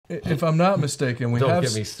if I'm not mistaken, Don't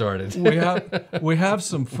get me started. we have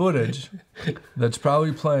some footage that's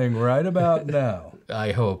probably playing right about now.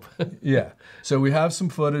 I hope. Yeah. So we have some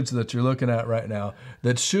footage that you're looking at right now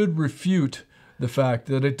that should refute the fact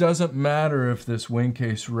that it doesn't matter if this wing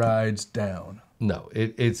case rides down. No,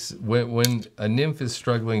 it's when a nymph is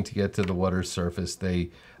struggling to get to the water surface, they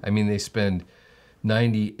spend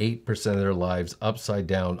 98% of their lives upside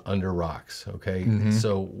down under rocks. Okay,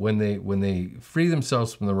 so when they free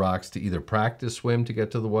themselves from the rocks to either practice swim to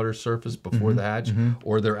get to the water surface before the hatch,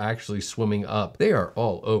 or they're actually swimming up, they are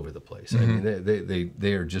all over the place. I mean,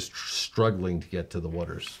 they are just struggling to get to the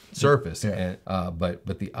water's surface. Yeah. And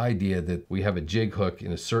but the idea that we have a jig hook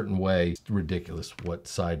in a certain way, it's ridiculous. What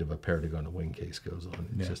side of a Paragon wing case goes on?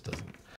 It just doesn't.